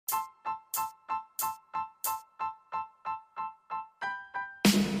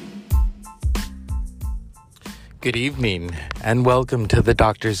Good evening, and welcome to the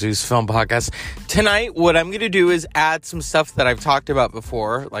Dr. Zeus Film Podcast. Tonight, what I'm going to do is add some stuff that I've talked about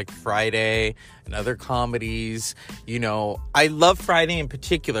before, like Friday and other comedies. You know, I love Friday in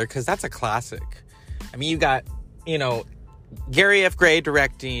particular because that's a classic. I mean, you got, Gary F. Gray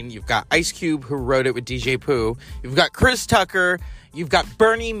directing. You've got Ice Cube, who wrote it with DJ Pooh. You've got Chris Tucker. You've got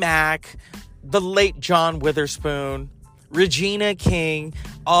Bernie Mac, the late John Witherspoon, Regina King,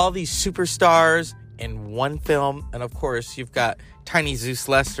 all these superstars in one film. And of course, you've got Tiny Zeus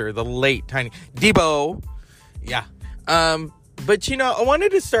Lester, the late Tiny Debo. Yeah. But I wanted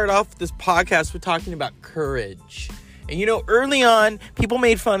to start off this podcast with talking about courage. And early on, people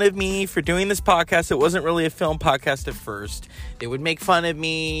made fun of me for doing this podcast. It wasn't really a film podcast at first. They would make fun of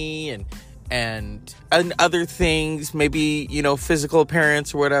me and other things, maybe, physical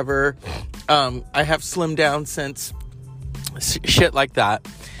appearance or whatever. I have slimmed down since, shit like that.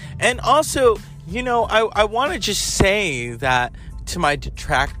 And also, I want to just say that to my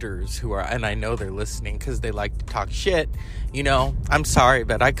detractors and I know they're listening because they like to talk shit, I'm sorry,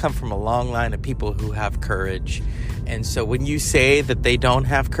 but I come from a long line of people who have courage. And so when you say that they don't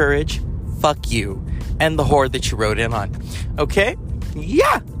have courage, fuck you and the whore that you wrote in on. Okay?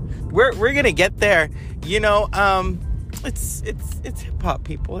 Yeah. We're going to get there. It's hip hop,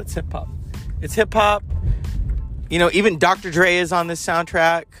 people. It's hip hop. It's hip hop. Even Dr. Dre is on this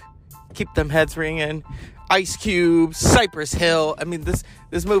soundtrack. Keep them heads ringing. Ice Cube, Cypress Hill. I mean, this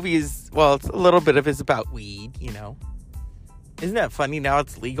movie is, it's a little bit of it's about weed, Isn't that funny? Now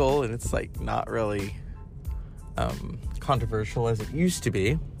it's legal and it's like not really controversial as it used to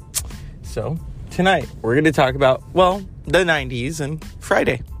be. So tonight we're going to talk about, the 90s and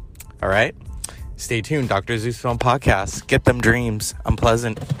Friday. All right. Stay tuned. Dr. Zeus Film Podcast. Get them dreams. I'm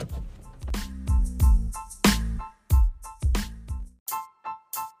pleasant.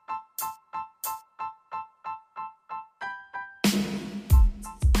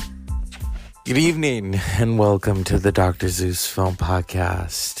 Good evening, and welcome to the Dr. Zeus Film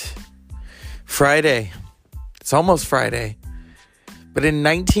Podcast. Friday. It's almost Friday. But in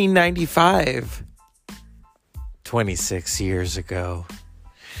 1995, 26 years ago,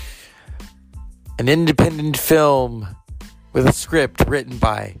 an independent film with a script written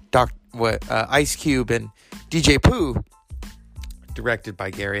by Ice Cube and DJ Pooh, directed by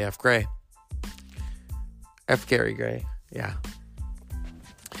Gary F. Gray. Gary Gray, yeah.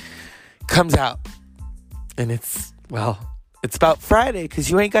 Comes out, and it's about Friday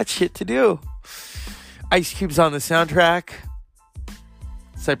because you ain't got shit to do. Ice Cube's on the soundtrack.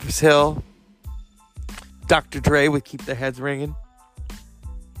 Cypress Hill. Dr. Dre would keep the heads ringing.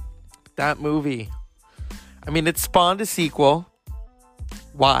 That movie, it spawned a sequel.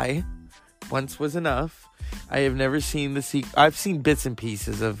 Why? Once was enough. I have never seen the sequel. I've seen bits and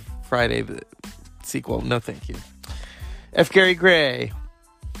pieces of Friday, the sequel. No, thank you. F. Gary Gray.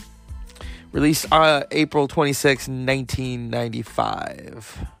 Released April 26,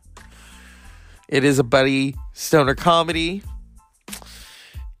 1995. It is a buddy stoner comedy.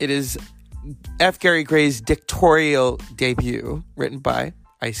 It is F. Gary Gray's directorial debut, written by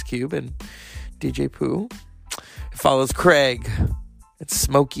Ice Cube and DJ Pooh. It follows Craig and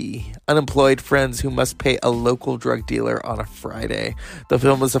Smokey, unemployed friends who must pay a local drug dealer on a Friday. The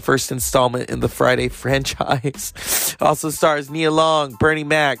film was the first installment in the Friday franchise. It also stars Nia Long, Bernie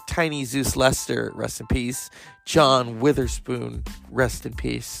Mac, Tiny Zeus Lester, rest in peace, John Witherspoon, rest in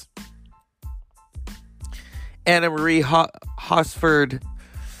peace, Anna Marie Hosford,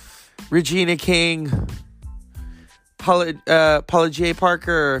 Regina King, Paula J.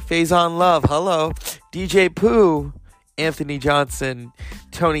 Parker, Faison Love, hello, DJ Pooh, Anthony Johnson,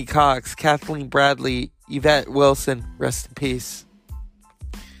 Tony Cox, Kathleen Bradley, Yvette Wilson, rest in peace.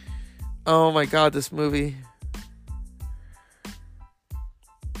 Oh my God, this movie.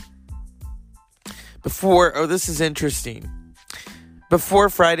 This is interesting. Before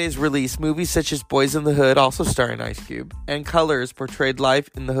Friday's release, movies such as Boys in the Hood, also starring Ice Cube, and Colors portrayed life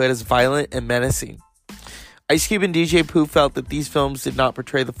in the hood as violent and menacing. Ice Cube and DJ Pooh felt that these films did not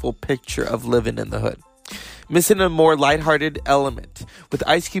portray the full picture of living in the hood, missing a more lighthearted element, with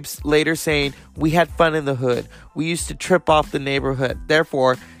Ice Cube later saying, "We had fun in the hood. We used to trip off the neighborhood."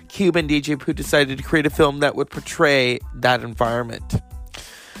 Therefore, Cube and DJ Pooh decided to create a film that would portray that environment.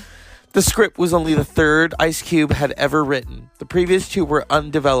 The script was only the third Ice Cube had ever written. The previous two were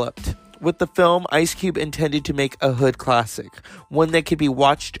undeveloped. With the film, Ice Cube intended to make a hood classic, one that could be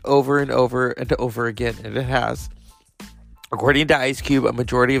watched over and over and over again, and it has. According to Ice Cube, a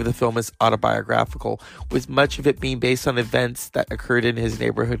majority of the film is autobiographical, with much of it being based on events that occurred in his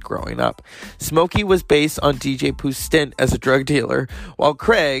neighborhood growing up. Smokey was based on DJ Pooh's stint as a drug dealer, while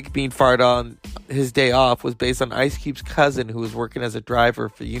Craig, being fired on his day off, was based on Ice Cube's cousin who was working as a driver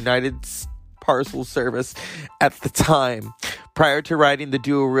for United Parcel Service at the time. Prior to writing, the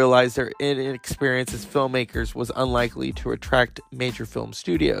duo realized their inexperience as filmmakers was unlikely to attract major film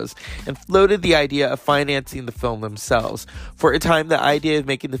studios and floated the idea of financing the film themselves. For a time, the idea of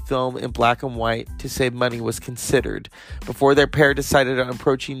making the film in black and white to save money was considered, before their pair decided on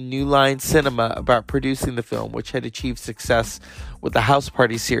approaching New Line Cinema about producing the film, which had achieved success with the House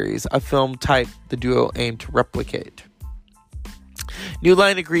Party series, a film type the duo aimed to replicate. New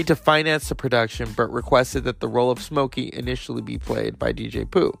Line agreed to finance the production, but requested that the role of Smokey initially be played by DJ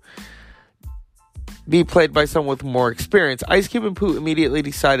Pooh. Be played by someone with more experience. Ice Cube and Pooh immediately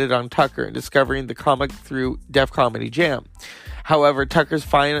decided on Tucker and discovering the comic through Def Comedy Jam. However, Tucker's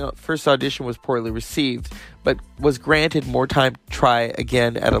first audition was poorly received, but was granted more time to try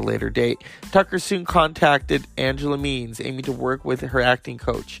again at a later date. Tucker soon contacted Angela Means, aiming to work with her acting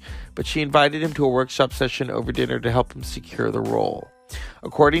coach, but she invited him to a workshop session over dinner to help him secure the role.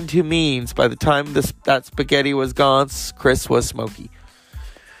 According to Means, by the time that spaghetti was gone, Chris was Smokey.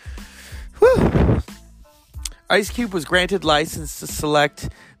 Whew. Ice Cube was granted license to select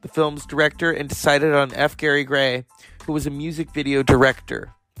the film's director and decided on F. Gary Gray, who was a music video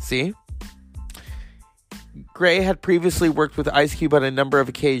director. See? Gray had previously worked with Ice Cube on a number of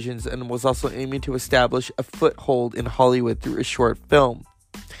occasions and was also aiming to establish a foothold in Hollywood through a short film.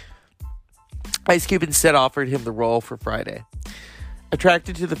 Ice Cube instead offered him the role for Friday.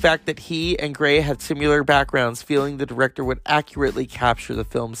 Attracted to the fact that he and Gray had similar backgrounds, feeling the director would accurately capture the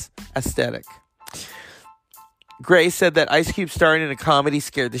film's aesthetic. Gray said that Ice Cube starring in a comedy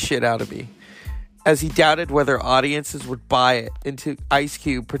scared the shit out of me, as he doubted whether audiences would buy it into Ice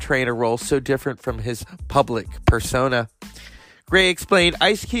Cube portraying a role so different from his public persona. Gray explained,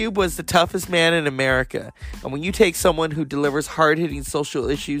 Ice Cube was the toughest man in America, and when you take someone who delivers hard-hitting social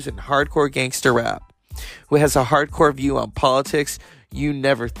issues and hardcore gangster rap, who has a hardcore view on politics, you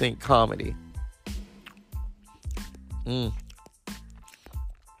never think comedy.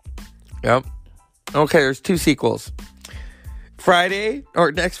 Yep. Okay, there's 2 sequels. Friday,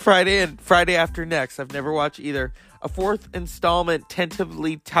 or next Friday, and Friday after next. I've never watched either. A 4th installment,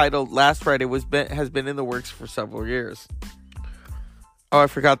 tentatively titled Last Friday, has been in the works for several years. Oh, I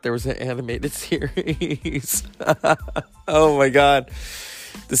forgot there was an animated series. Oh my God.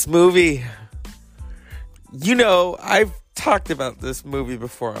 This movie. You know, I've talked about this movie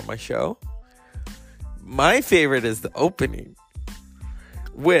before on my show. My favorite is the opening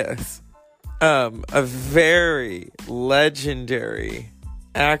with a very legendary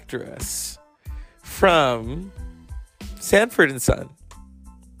actress from Sanford and Son.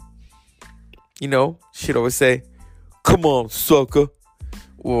 You know, she'd always say, "Come on, sucker."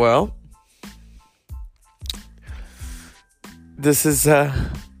 Well, this is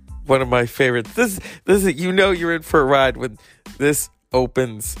one of my favorites. This is, you know, you're in for a ride when this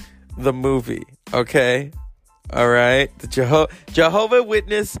opens the movie. Okay, all right. The Jehovah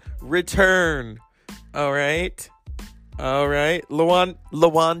Witness return. All right.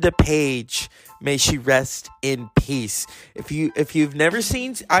 LaWanda Page, may she rest in peace. If you've never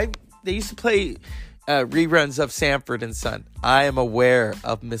seen, they used to play reruns of Sanford and Son. I am aware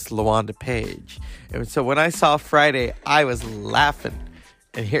of Miss LaWanda Page, and so when I saw Friday, I was laughing.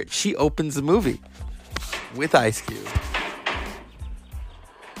 And here she opens the movie with Ice Cube.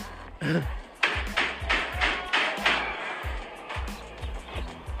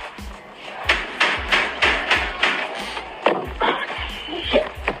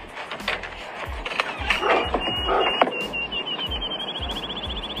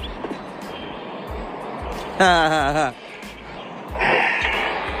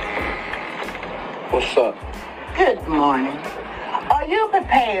 What's up? Good morning. Are you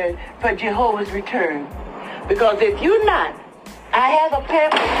prepared for Jehovah's return? Because if you're not, I have a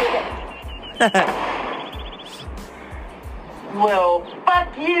pamphlet today. Well,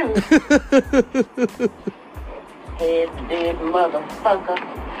 fuck you. Head dead motherfucker.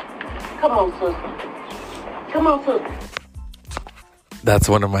 Come on, sister. That's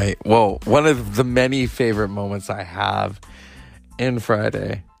one of the many favorite moments I have in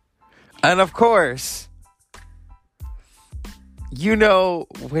Friday. And of course, you know,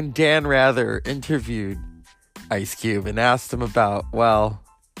 when Dan Rather interviewed Ice Cube and asked him about, well,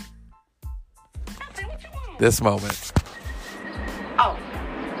 this moment. Oh,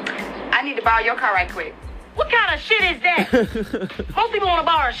 I need to borrow your car right quick. What kind of shit is that? Most people want to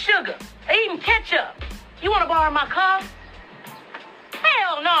borrow sugar or even ketchup. You want to borrow my car?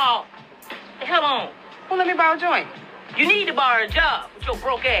 Hell no. The hell on. Who let me borrow a joint? You need to borrow a job with your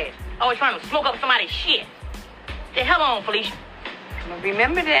broke ass. Always trying to smoke up somebody's shit. The hell on, Felicia.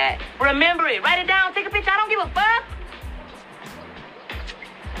 Remember that. Remember it. Write it down. Take a picture. I don't give a fuck.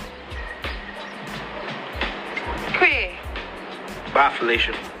 Craig. Bye,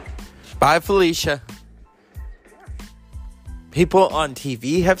 Felicia. Bye, Felicia. People on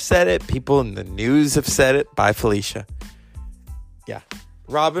TV have said it. People in the news have said it. Bye, Felicia. Yeah.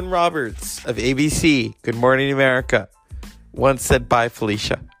 Robin Roberts of ABC, Good Morning America, once said bye,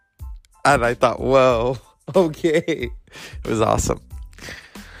 Felicia. And I thought, whoa, okay. It was awesome.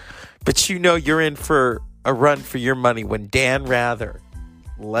 But you know you're in for a run for your money when Dan Rather,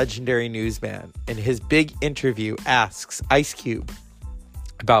 legendary newsman, in his big interview asks Ice Cube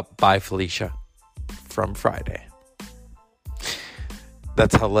about Bye Felicia from Friday.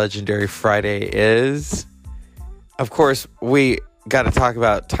 That's how legendary Friday is. Of course, we got to talk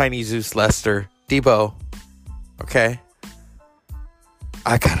about Tiny Zeus Lester, Debo. Okay?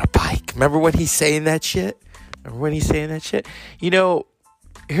 I got a bike. Remember when he's saying that shit? You know,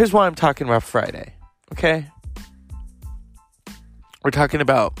 here's why I'm talking about Friday. Okay? We're talking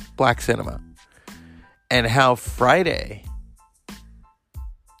about black cinema. And how Friday,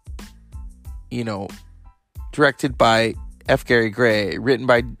 you know, directed by F. Gary Gray, written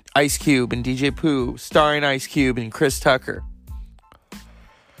by Ice Cube and DJ Pooh, starring Ice Cube and Chris Tucker.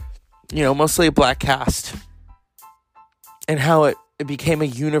 You know, mostly a black cast. And how it became a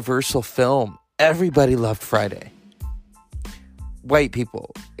universal film. Everybody loved Friday. White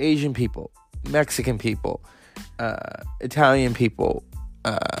people, Asian people, Mexican people, Italian people,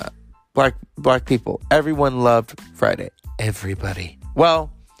 black people. Everyone loved Friday. Everybody.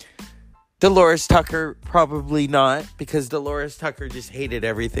 Well, Dolores Tucker, probably not, because Dolores Tucker just hated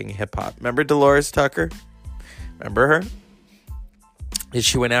everything hip-hop. Remember Dolores Tucker? Remember her? And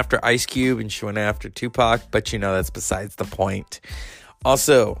she went after Ice Cube and she went after Tupac, but you know that's besides the point.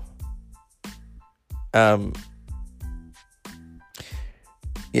 Also,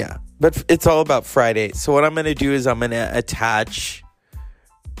 yeah, but it's all about Friday. So what I'm going to do is I'm going to attach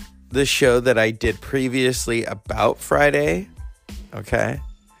the show that I did previously about Friday, okay?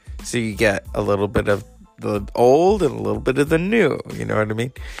 So you get a little bit of the old and a little bit of the new, you know what I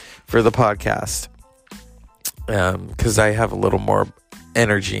mean, for the podcast. Because I have a little more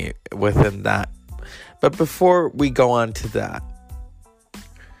energy within that. But before we go on to that,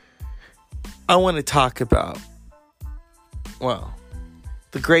 I want to talk about, well,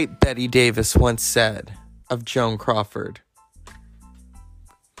 the great Betty Davis once said of Joan Crawford,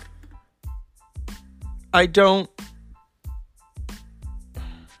 I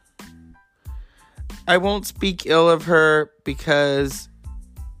won't speak ill of her because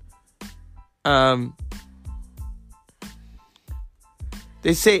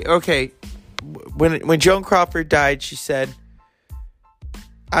they say, okay, when Joan Crawford died, she said,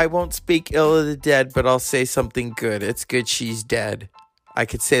 I won't speak ill of the dead, but I'll say something good. It's good she's dead. I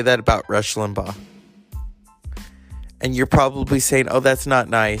could say that about Rush Limbaugh. And you're probably saying, oh, that's not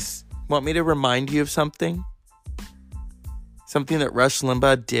nice. Want me to remind you of something? Something that Rush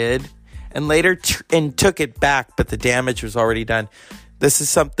Limbaugh did and later took it back, but the damage was already done. This is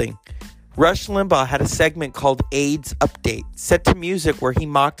something. Rush Limbaugh had a segment called AIDS Update, set to music where he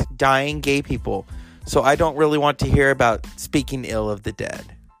mocked dying gay people. So I don't really want to hear about speaking ill of the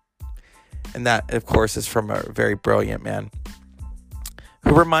dead. And that, of course, is from a very brilliant man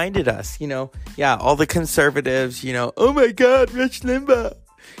who reminded us, you know, yeah, all the conservatives, you know, oh my God, Rush Limbaugh,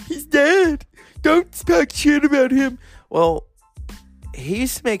 he's dead. Don't talk shit about him. Well, he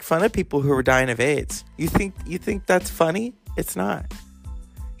used to make fun of people who were dying of AIDS. You think that's funny? It's not.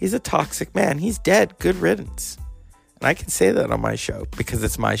 He's a toxic man. He's dead. Good riddance. And I can say that on my show because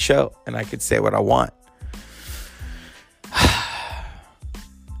it's my show and I can say what I want.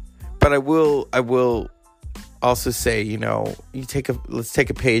 But I will also say, you know, let's take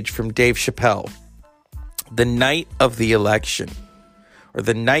a page from Dave Chappelle. The night of the election, or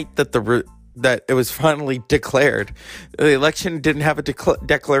the night that that it was finally declared, the election didn't have a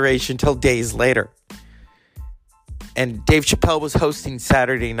declaration till days later. And Dave Chappelle was hosting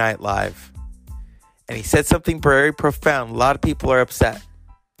Saturday Night Live. And he said something very profound. A lot of people are upset.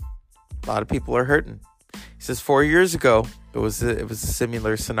 A lot of people are hurting. He says 4 years ago, it was a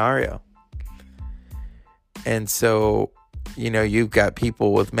similar scenario. And so, you know, you've got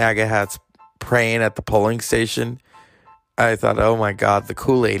people with MAGA hats praying at the polling station. I thought, oh my God, the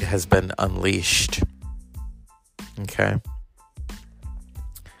Kool-Aid has been unleashed. Okay.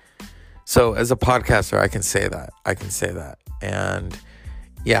 So as a podcaster, I can say that. And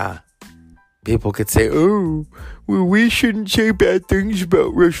yeah, people could say, oh, well, we shouldn't say bad things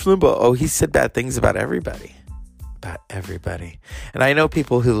about Rush Limbaugh. Oh, he said bad things about everybody. About everybody. And I know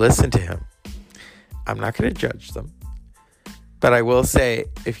people who listen to him. I'm not going to judge them. But I will say,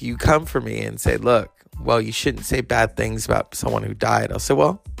 if you come for me and say, look, well, you shouldn't say bad things about someone who died. I'll say,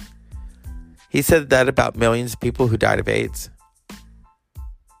 well, he said that about millions of people who died of AIDS.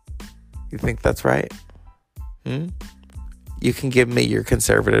 You think that's right? You can give me your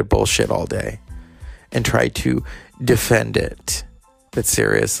conservative bullshit all day and try to defend it. But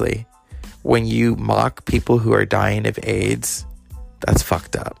seriously, when you mock people who are dying of AIDS, that's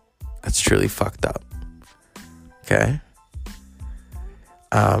fucked up. That's truly fucked up. Okay?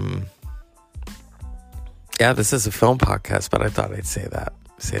 Yeah, this is a film podcast, but I thought I'd say that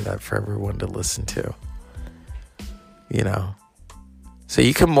for everyone to listen to. You know. So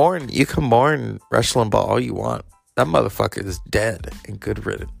you can mourn Rush Limbaugh all you want. That motherfucker is dead, and good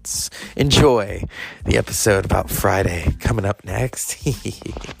riddance. Enjoy the episode about Friday coming up next.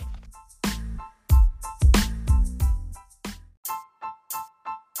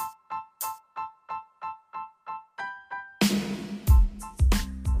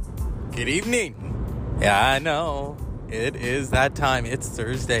 Good evening. Yeah, I know. It is that time. It's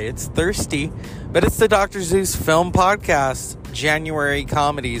Thursday. It's thirsty. But it's the Dr. Zeus Film Podcast. January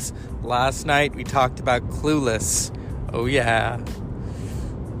comedies. Last night we talked about Clueless. Oh yeah.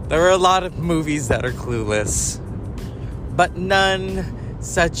 There are a lot of movies that are clueless. But none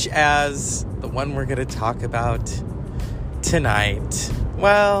such as the one we're going to talk about tonight.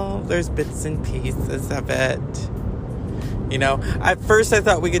 Well, there's bits and pieces of it. You know, at first I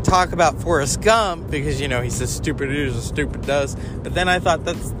thought we could talk about Forrest Gump because, you know, he says stupid is as stupid does. But then I thought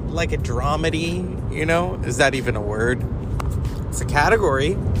that's like a dramedy, you know? Is that even a word? It's a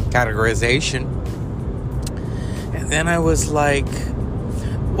categorization. And then I was like,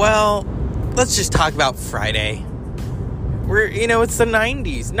 well, let's just talk about Friday. It's the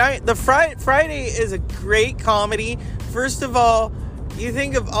 90s. Friday is a great comedy. First of all, you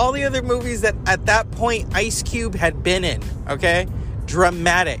think of all the other movies that at that point Ice Cube had been in, okay?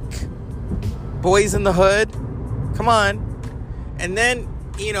 Dramatic. Boys in the Hood. Come on. And then,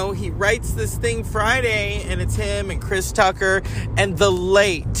 you know, he writes this thing Friday, and it's him and Chris Tucker and the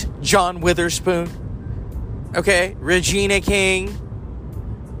late John Witherspoon. Okay? Regina King.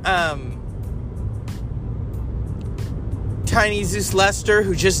 Tiny Zeus Lester,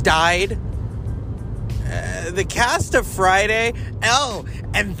 who just died. The cast of Friday. Oh,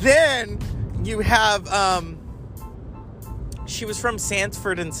 and then you have, she was from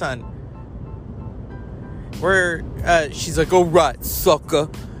Sanford and Son. Where she's like, oh, right, sucker.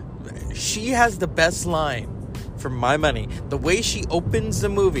 She has the best line for my money. The way she opens the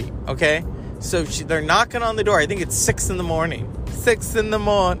movie, okay? So they're knocking on the door. I think it's 6 in the morning. 6 in the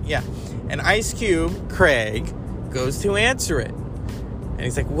morning. Yeah. And Ice Cube, Craig, goes to answer it. And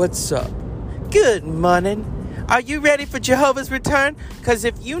he's like, what's up? Good morning. Are you ready for Jehovah's return? Because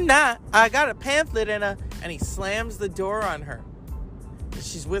if you not, I got a pamphlet in her. And he slams the door on her. And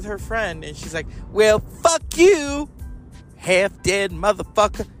she's with her friend. And she's like, well, fuck you, half-dead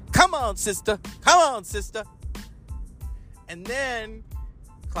motherfucker. Come on, sister. Come on, sister. And then,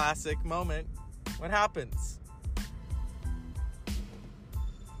 classic moment, what happens?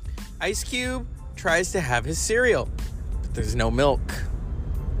 Ice Cube tries to have his cereal. But there's no milk.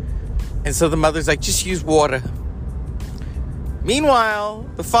 And so the mother's like, just use water. Meanwhile,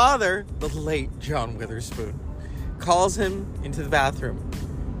 the father, the late John Witherspoon, calls him into the bathroom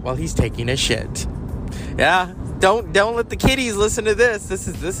while he's taking a shit. Yeah, don't let the kiddies listen to this. This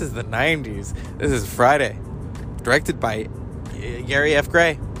is the 90s. This is Friday. Directed by Gary F.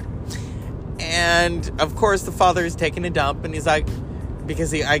 Gray. And, of course, the father is taking a dump, and he's like,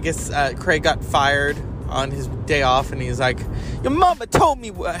 because I guess Craig got fired on his day off, and he's like, your mama told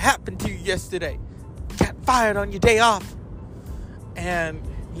me what happened to you yesterday. Got fired on your day off. And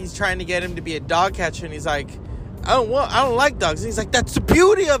he's trying to get him to be a dog catcher, and he's like, I don't like dogs. And he's like, that's the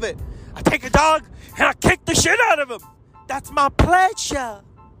beauty of it. I take a dog and I kick the shit out of him. That's my pleasure.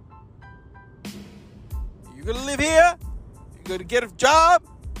 You're gonna live here, you're gonna get a job,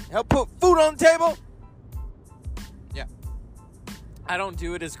 help put food on the table. Yeah. I don't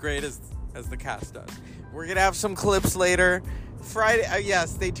do it as great as the cast does. We're gonna have some clips later. Friday,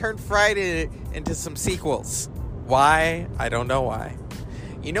 yes, they turned Friday into some sequels. Why? I don't know why.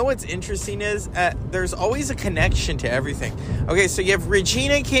 You know what's interesting is there's always a connection to everything. Okay, so you have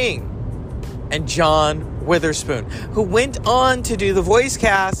Regina King and John Witherspoon, who went on to do the voice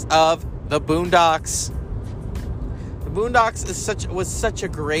cast of The Boondocks. The Boondocks was such a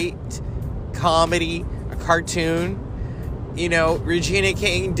great comedy, a cartoon. You know, Regina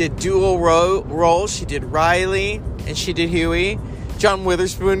King did dual roles. She did Riley and she did Huey. John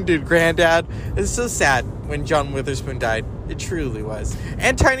Witherspoon did Granddad. It's so sad when John Witherspoon died. It truly was.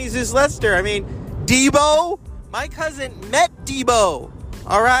 And Tiny Zeus Lester. I mean, Debo. My cousin met Debo.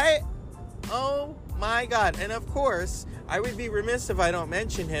 All right? Oh, my God. And, of course, I would be remiss if I don't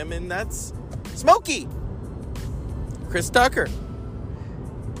mention him, and that's Smokey. Chris Tucker.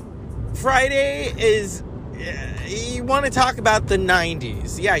 Friday is... you want to talk about the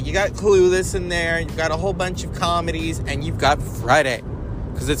 90s. Yeah, you got Clueless in there. You've got a whole bunch of comedies. And you've got Friday.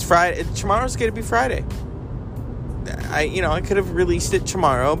 Because it's Friday. Tomorrow's going to be Friday. I could have released it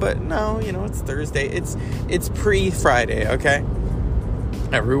tomorrow. But no, it's Thursday. It's pre-Friday, okay?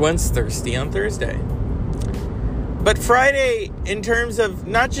 Everyone's thirsty on Thursday. But Friday, in terms of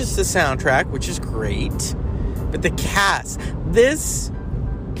not just the soundtrack, which is great, but the cast. This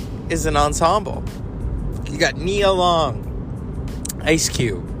is an ensemble. You got Nia Long, Ice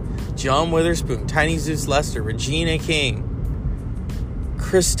Cube, John Witherspoon, Tiny Zeus Lester, Regina King,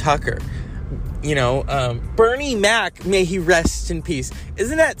 Chris Tucker, Bernie Mac, may he rest in peace.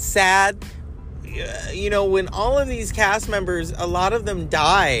 Isn't that sad? When all of these cast members, a lot of them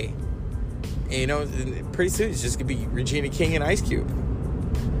die, pretty soon it's just going to be Regina King and Ice Cube.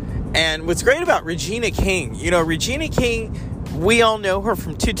 And what's great about Regina King, Regina King, we all know her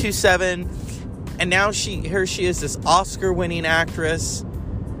from 227. And now she is this Oscar-winning actress,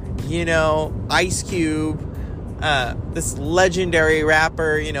 Ice Cube, this legendary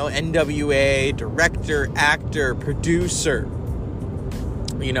rapper, NWA, director, actor, producer,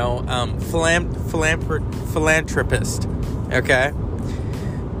 philanthropist, okay?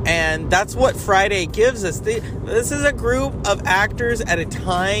 And that's what Friday gives us. This is a group of actors at a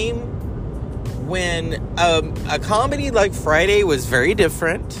time when a comedy like Friday was very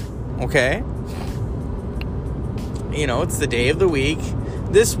different, okay? It's the day of the week.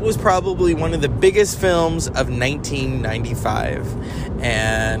 This was probably one of the biggest films of 1995.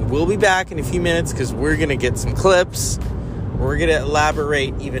 And we'll be back in a few minutes because we're going to get some clips. We're going to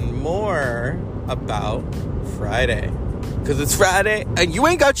elaborate even more about Friday. Because it's Friday and you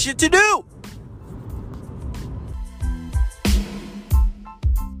ain't got shit to do.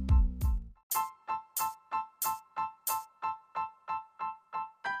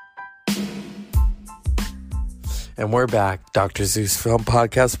 And we're back, Dr. Zeus Film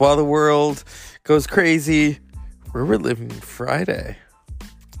Podcast. While the world goes crazy, we're reliving Friday.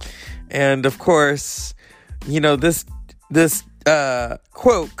 And of course, this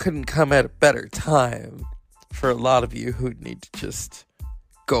quote couldn't come at a better time for a lot of you who need to just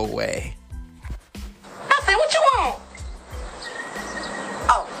go away. I said, what you want?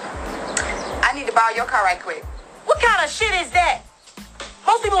 Oh, I need to borrow your car right quick. What kind of shit is that?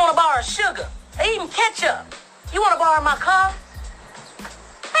 Most people want to borrow sugar. They even ketchup. You want to borrow my car?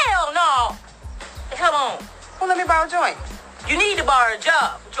 Hell no. The hell on. Well, let me borrow a joint. You need to borrow a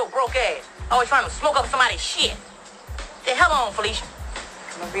job with your broke ass. Always trying to smoke up somebody's shit. The hell on, Felicia.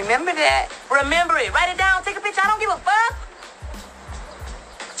 Remember that. Remember it. Write it down. Take a picture. I don't give a fuck.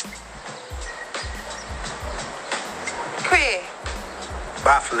 Craig.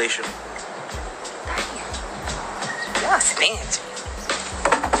 Bye, Felicia. Y'all stingy.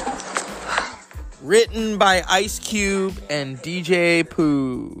 Written by Ice Cube and DJ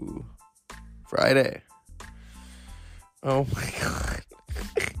Pooh. Friday. Oh my God.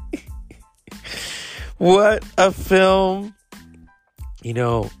 What a film.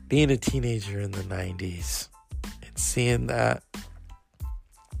 Being a teenager in the 90s and seeing that.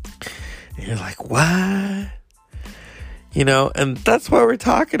 And you're like, what? And that's why we're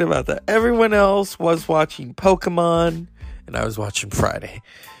talking about that. Everyone else was watching Pokemon and I was watching Friday.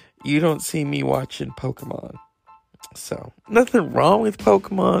 You don't see me watching Pokemon. So, nothing wrong with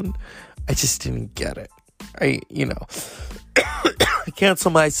Pokemon. I just didn't get it. I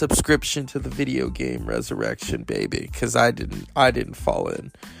cancel my subscription to the video game Resurrection, baby, because I didn't fall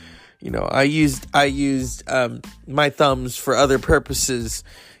in. I used my thumbs for other purposes.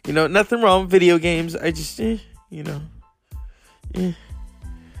 Nothing wrong with video games. I just,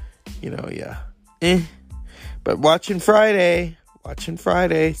 But watching Friday,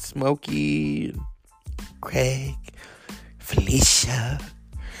 Smokey, and Craig, Felicia,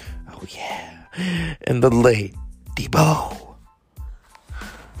 oh yeah, and the late Debo.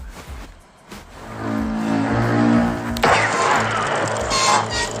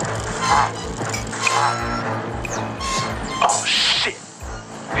 Oh, shit.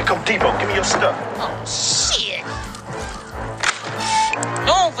 Here come Debo. Give me your stuff. Oh, shit.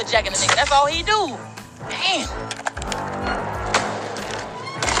 Known for jacking the nigga. That's all he do. Damn.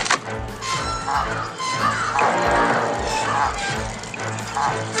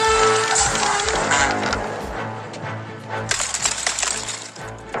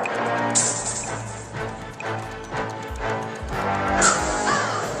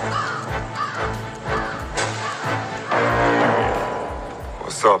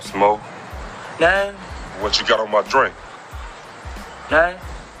 What's up, Smoke? Nothing. What you got on my drink? Nothing.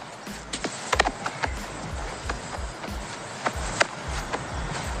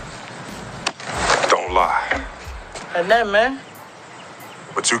 Don't lie. Nothing, man.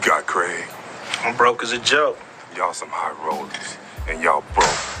 What you got, Craig? I'm broke as a joke. Y'all some high rollers, and y'all broke.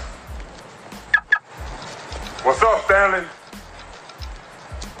 What's up, Stanley?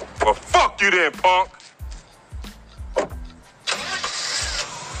 Well, fuck you then, punk.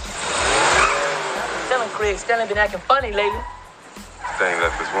 Telling Craig, Stanley been acting funny lately. They ain't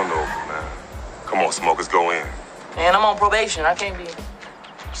left this window open, man. Come on, smokers, go in. Man, I'm on probation. I can't be.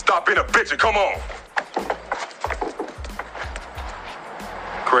 Stop being a bitch and come on.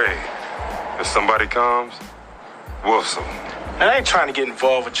 Craig, if somebody comes, Wilson. Man, I ain't trying to get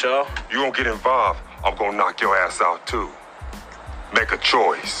involved with y'all. You won't get involved, I'm gonna knock your ass out too. Make a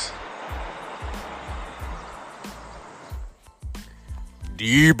choice.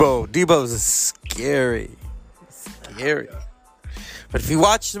 Debo's scary. Scary. But if you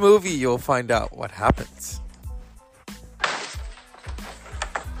watch the movie, you'll find out what happens.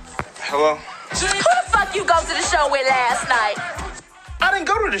 Hello? Who the fuck you go to the show with last night? I didn't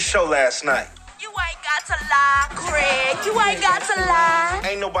go to the show last night. You ain't got to lie, Craig. You ain't got to lie.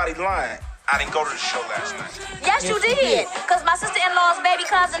 Ain't nobody lying. I didn't go to the show last night. Yes, you did. Because my sister-in-law's baby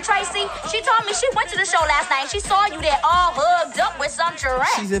cousin, Tracy, she told me she went to the show last night and she saw you there all hugged up with some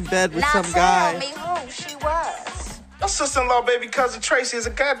giraffe. She's in bed with now some guy. Now tell me who she was. Your sister-in-law baby cousin Tracy is a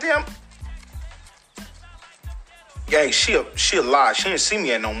goddamn... Yeah, she a lie. She didn't see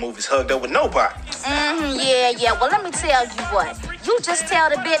me at no movies hugged up with nobody. Yeah. Well, let me tell you what. You just tell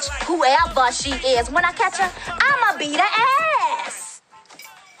the bitch whoever she is. When I catch her, I'ma beat her ass.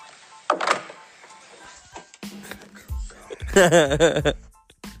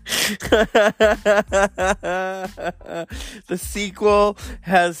 The sequel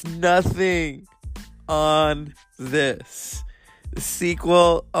has nothing on this. The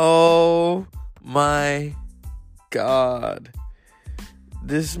sequel, oh my God.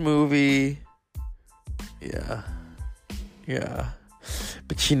 This movie, yeah.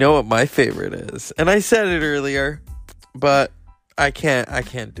 But you know what my favorite is? And I said it earlier, but I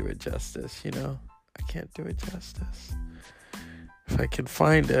can't do it justice, you know? I can't do it justice. If I can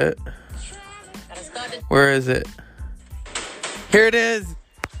find it. Where is it? Here it is.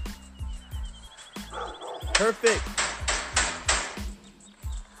 Perfect.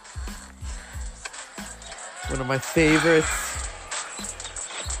 One of my favorites.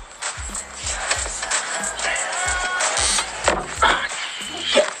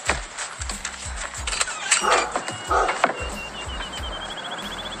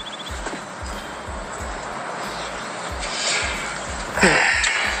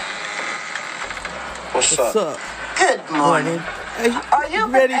 What's up? Good morning. Are you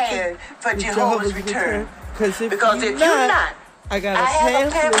ready prepared for Jehovah's return? Because if Because if you're not, I got I have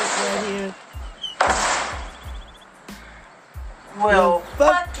a pamphlet pamphlet. right here. Well,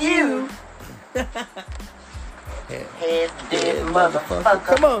 fuck you. Head dead motherfucker.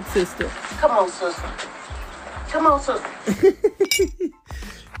 Come on, sister. Come on, sister. Come on, sister.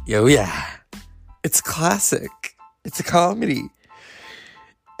 Yo, yeah. It's classic. It's a comedy.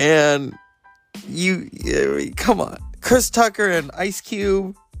 And come on. Chris Tucker and Ice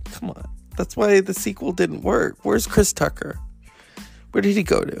Cube. Come on. That's why the sequel didn't work. Where's Chris Tucker? Where did he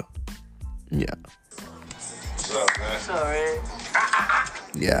go to? Yeah. What's up, man? Sorry.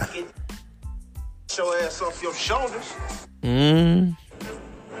 Yeah. Get your ass off your shoulders. Hey,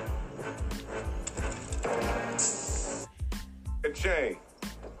 Jane.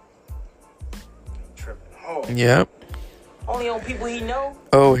 Tripping hard. Yep. Only on people he know.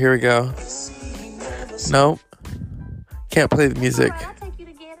 Oh, here we go. Nope. Can't play the music. I'll take you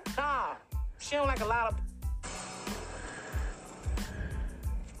to get her. Nah, she don't like a lot of.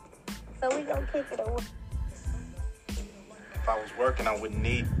 So we gonna kick it away. If I was working, I wouldn't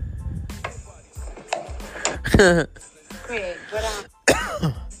need. Craig, what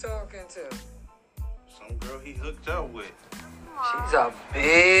I'm Talking to. Some girl he hooked up with. She's a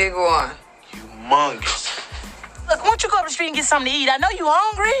big one. Humongous. Look, why don't you go up the street and get something to eat? I know you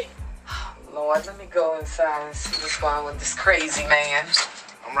hungry. Lord, let me go inside and see what's wrong with this crazy man.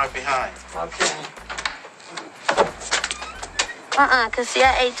 I'm right behind. Okay. cause see,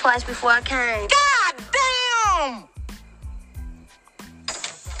 I ate twice before I came. God damn!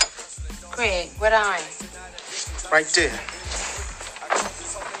 Craig, what are you? Right there.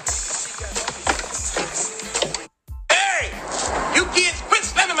 Hey! You kids quit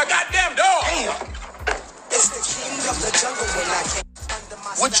slamming my goddamn door! Damn. It's the king of the jungle when I came under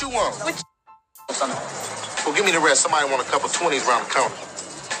my... What you want? Well, give me the rest. Somebody want a couple 20s around the counter.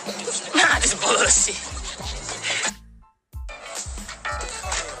 Nah, this bullshit.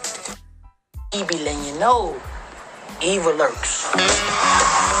 He be letting you know evil lurks.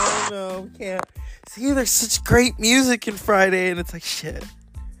 Oh, no, we can't. See, there's such great music in Friday, and it's like, shit.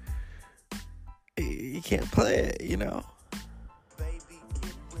 You can't play it, you know?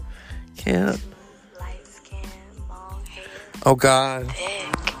 Can't. Oh, God.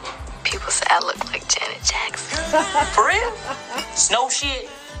 People say I look like Janet Jackson. For real? Snow shit?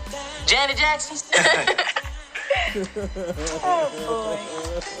 Janet Jackson? Oh, boy.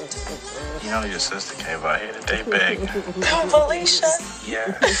 You know your sister came out here today begging. Felicia?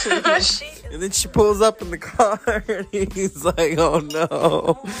 Yeah. And then she pulls up in the car, and he's like, oh,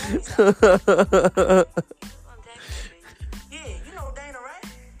 no. Yeah, you know Dana, right?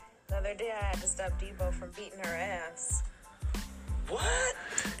 The other day I had to stop Debo from beating her ass. What?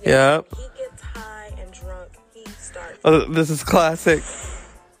 Yeah. He gets high and drunk. He starts. Oh, this is classic.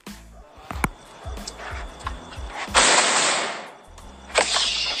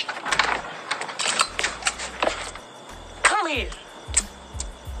 Come here.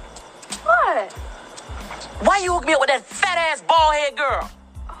 What? Why you hook me up with that fat-ass bald-head girl?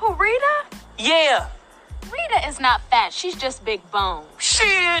 Who, Rita? Yeah. Rita is not fat. She's just big bone.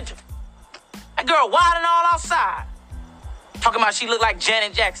 Shit. That girl wild and all outside. Talking about she looked like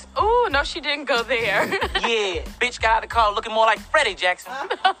Janet Jackson. Ooh, no, she didn't go there. Yeah, bitch got out of the car looking more like Freddie Jackson.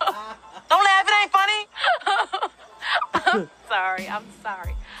 Don't laugh, it ain't funny. I'm sorry.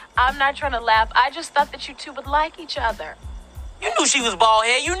 I'm not trying to laugh. I just thought that you two would like each other. You knew she was bald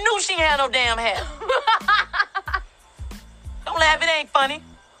head. You knew she had no damn hair. Don't laugh, it ain't funny.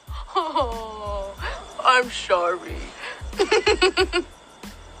 Oh, I'm sorry.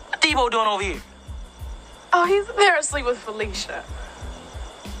 What Debo doing over here? Oh, he's there asleep with Felicia.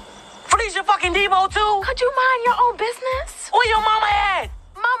 Felicia fucking Debo too? Could you mind your own business? Where your mama at?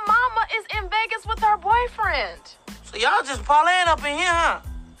 My mama is in Vegas with her boyfriend. So y'all just parlaying up in here,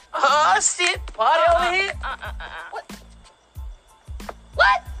 huh? Shit, party over here.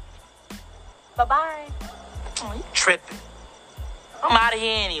 What? Bye-bye. Oh, you tripping. I'm out of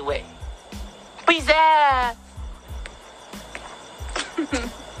here anyway. Peace out.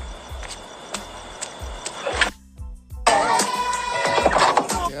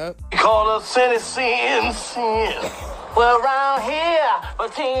 Yep. Call us sin. Well, around here,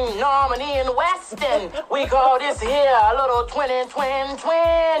 between Normandy and Weston, we call this here a little twin.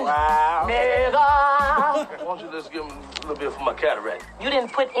 Wow. Nigga. Why don't you just give him a little bit for my cataract? You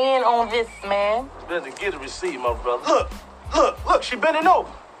didn't put in on this, man. Better get a receipt, my brother. Look, she bending over.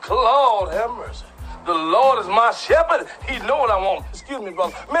 Lord have mercy. The Lord is my shepherd. He know what I want. Excuse me,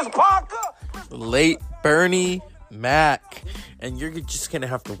 brother. Miss Parker. Late Bernie Mac. And you're just going to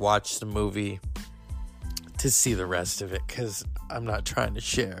have to watch the movie to see the rest of it, because I'm not trying to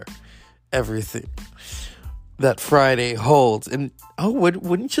share everything that Friday holds. And,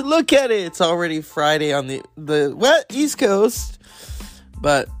 wouldn't you look at it? It's already Friday on the East Coast.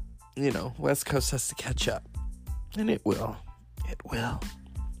 But, West Coast has to catch up. And it will. It will.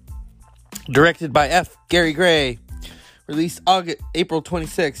 Directed by F. Gary Gray. Released April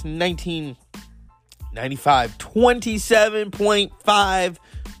 26, 1995. $27.5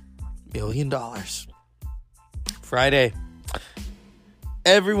 million. Friday.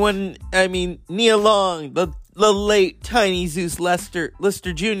 Nia Long, the late Tiny Zeus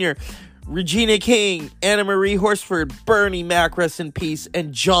Lister Jr., Regina King, Anna Marie Horsford, Bernie Mac, rest in peace,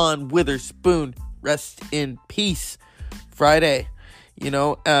 and John Witherspoon, rest in peace. Friday.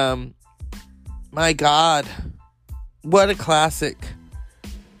 My God. What a classic.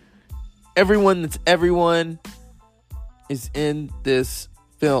 Everyone that's everyone is in this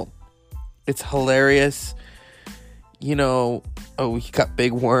film. It's hilarious. We got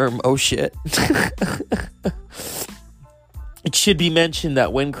Big Worm. Oh, shit. It should be mentioned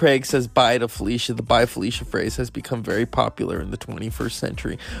that when Craig says bye to Felicia, the bye Felicia phrase has become very popular in the 21st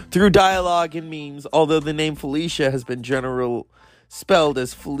century through dialogue and memes, although the name Felicia has been spelled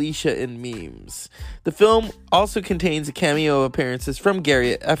as Felicia in memes. The film also contains a cameo appearances from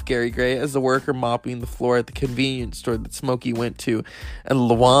Gary Gray as the worker mopping the floor at the convenience store that Smokey went to, and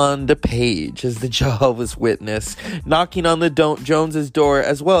LaWanda Page as the Jehovah's Witness, knocking on the Jones's door,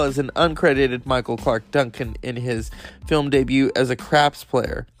 as well as an uncredited Michael Clark Duncan in his film debut as a craps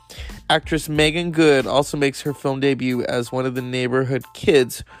player. Actress Megan Good also makes her film debut as one of the neighborhood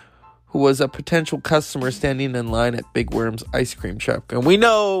kids who was a potential customer standing in line at Big Worm's ice cream truck. And we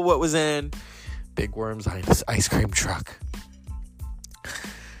know what was in Big Worm's ice cream truck.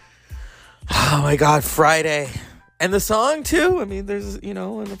 Oh my God, Friday. And the song too. There's,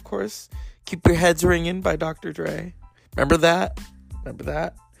 and of course, Keep Your Heads Ringing by Dr. Dre. Remember that?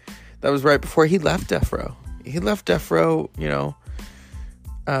 That was right before he left Death Row. He left Death Row,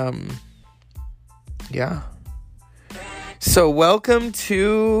 yeah. So welcome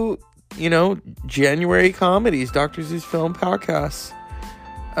to, January Comedies, Dr. Zeus Film Podcast.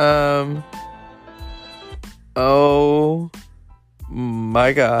 Oh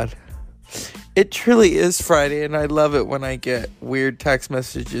my God. It truly is Friday, and I love it when I get weird text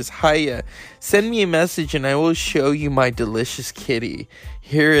messages. Hiya, send me a message and I will show you my delicious kitty.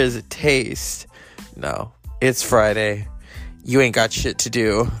 Here is a taste. No, it's Friday. You ain't got shit to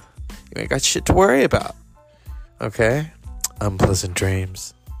do. You ain't got shit to worry about. Okay? Unpleasant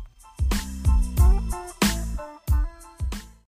dreams.